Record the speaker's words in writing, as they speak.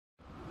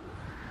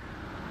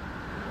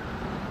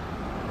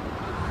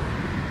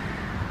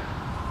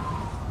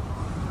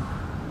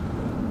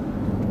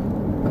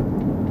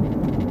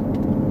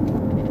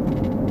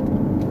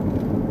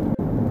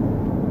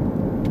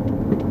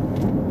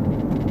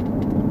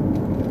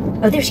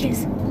Oh, there she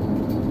is.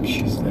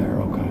 She's there,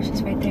 okay.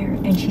 She's right there.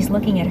 And she's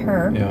looking at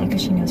her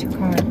because she knows her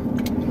car. It's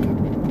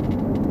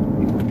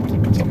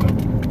okay.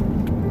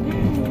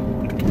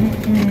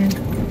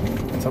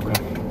 Mm-mm. It's okay.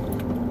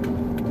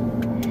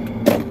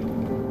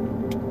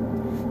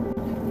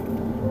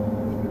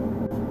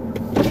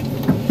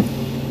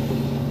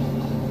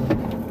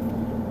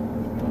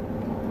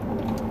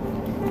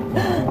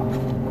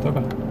 It's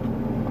okay.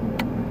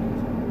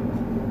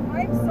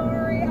 I'm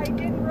sorry, I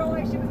didn't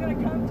realize she was going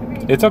to come to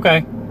me. It's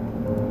okay.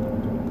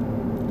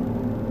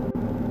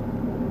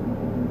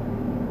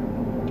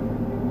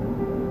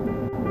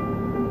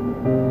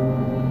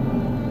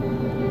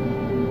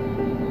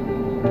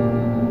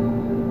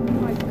 Oh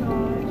my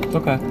gosh. It's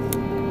okay.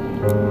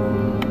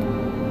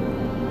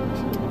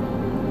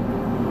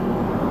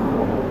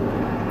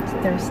 It's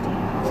thirsty.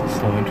 This is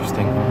so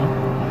interesting, huh?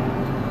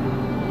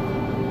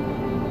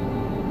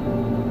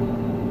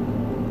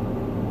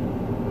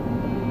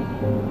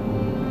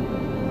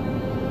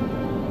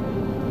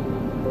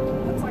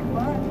 Looks like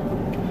fun.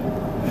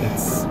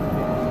 It's...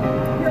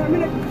 Here, I'm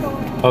going to go.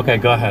 Okay,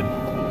 go ahead.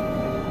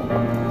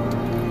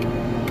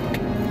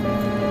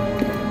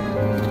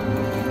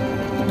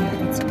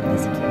 Yeah, it's cute.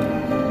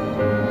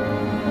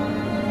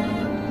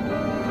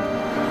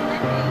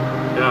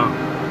 Yeah.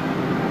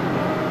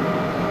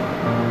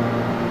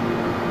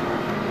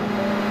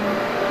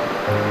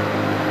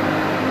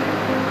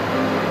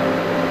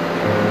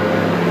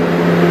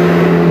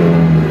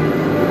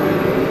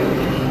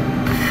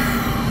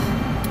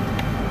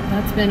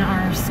 That's been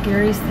our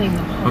scariest thing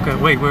the whole Okay,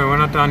 wait, we're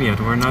not done yet.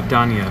 We're not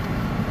done yet.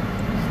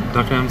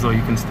 Dr. Emslow,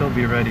 you can still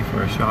be ready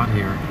for a shot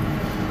here.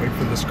 Wait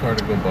for this car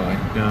to go by.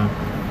 Yeah.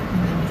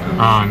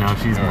 Ah, now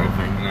she's All right,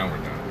 moving. now we're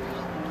done.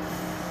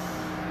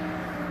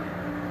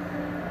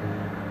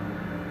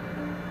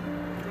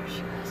 There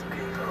she is.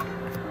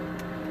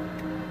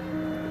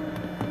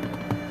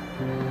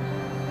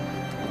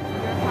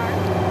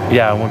 Okay.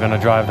 Yeah, we're gonna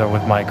drive there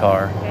with my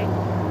car. Okay.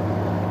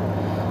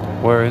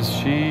 Where is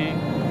she?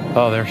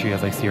 Oh, there she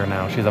is. I see her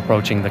now. She's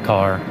approaching the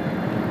car.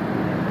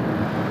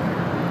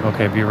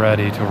 Okay, be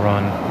ready to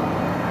run.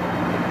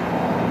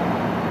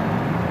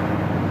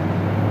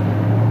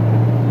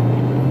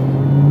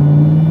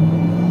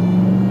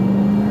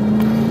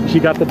 She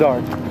got the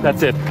dart.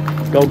 That's it.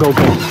 Go, go,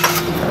 go.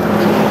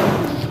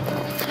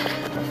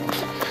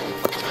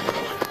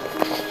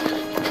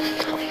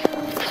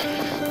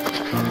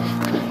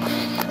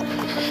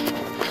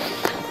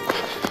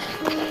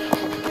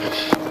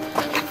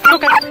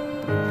 Okay.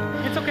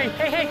 It's okay.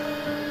 Hey, hey.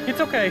 It's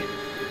okay.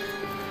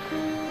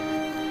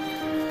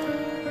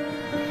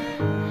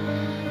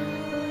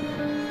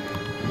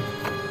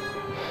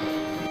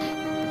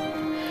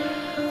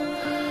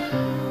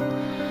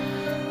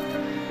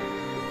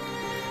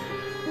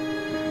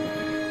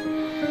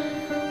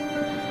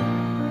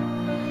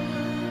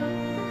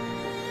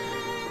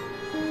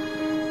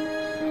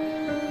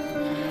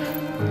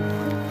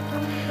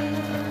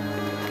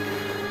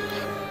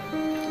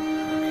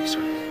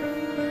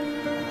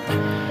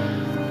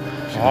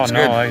 Oh looks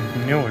no, good. I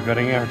knew we were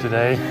getting her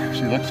today.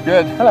 She looks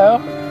good. Hello.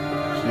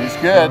 She's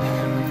good.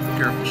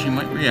 Careful, she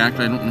might react.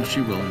 I don't know if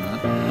she will or not.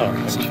 Oh,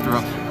 Let's lift her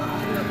up.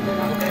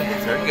 Okay,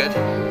 very good.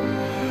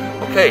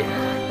 Okay.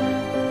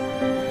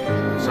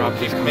 So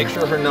make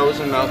sure her nose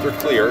and mouth are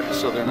clear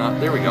so they're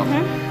not. There we go.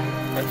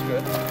 That's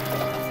good.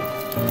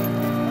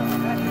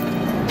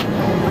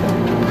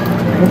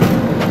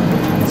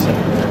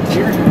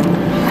 Here.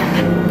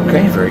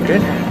 Okay, very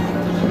good.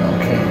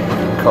 Okay.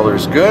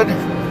 Color's good.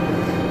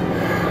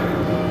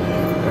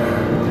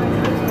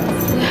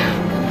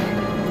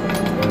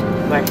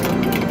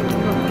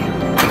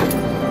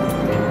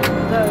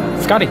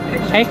 Scotty,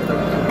 hey,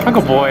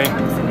 Uncle Boy.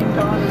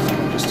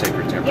 Just take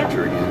her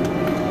temperature again.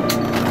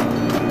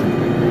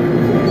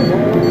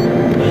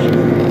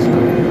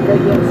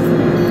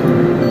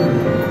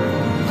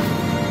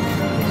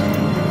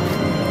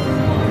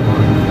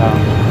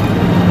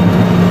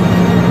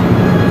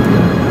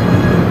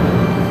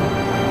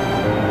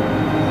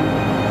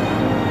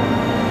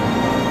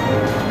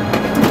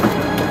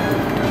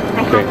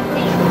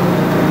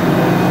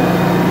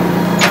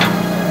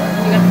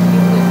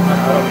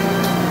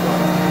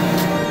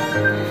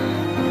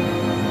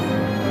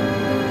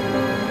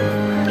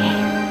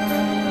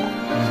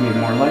 Need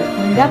more light,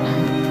 please? Yep.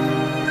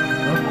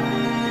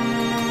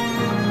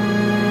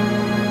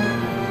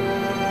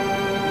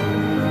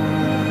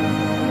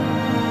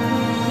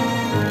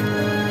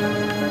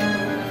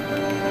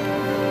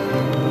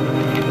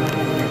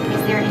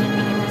 Is there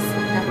anything in this?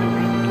 Nothing,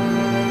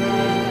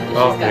 right?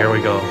 Oh, here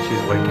we go.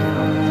 She's waking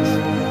up.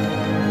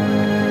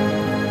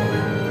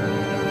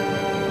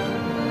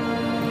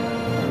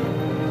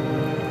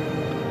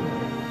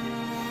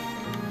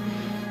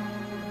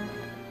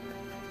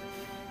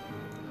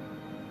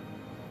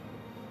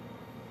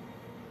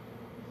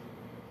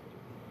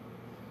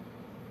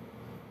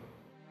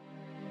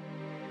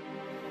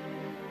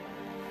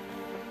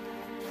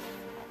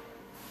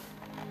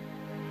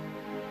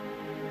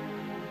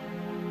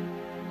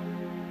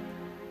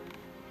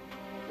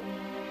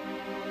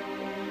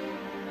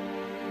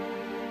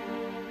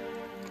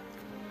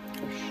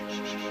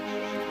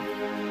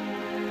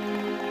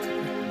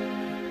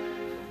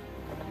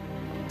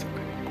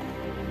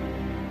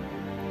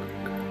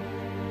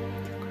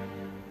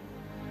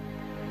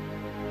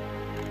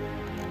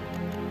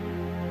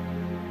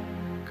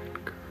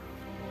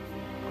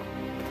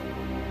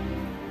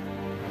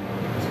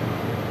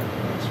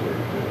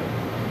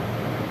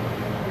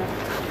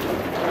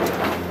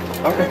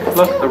 Okay,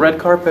 look, the red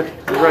carpet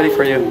is ready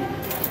for you.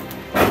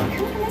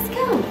 Come on, let's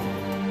go.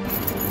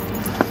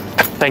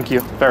 Thank you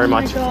very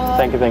much.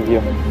 Thank you.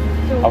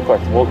 Of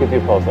course, we'll keep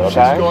you posted,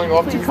 okay? She's going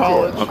off to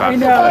college. Okay. I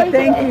know.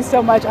 Thank you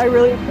so much. I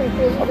really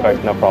appreciate you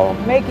Okay, no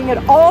problem. making it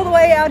all the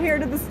way out here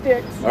to the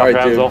sticks. All right,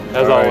 Hansel, dude.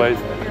 as All right. always.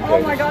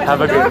 Oh my gosh,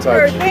 Have a good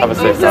doctor, touch. thank Have a you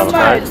safe so travel,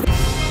 okay? much.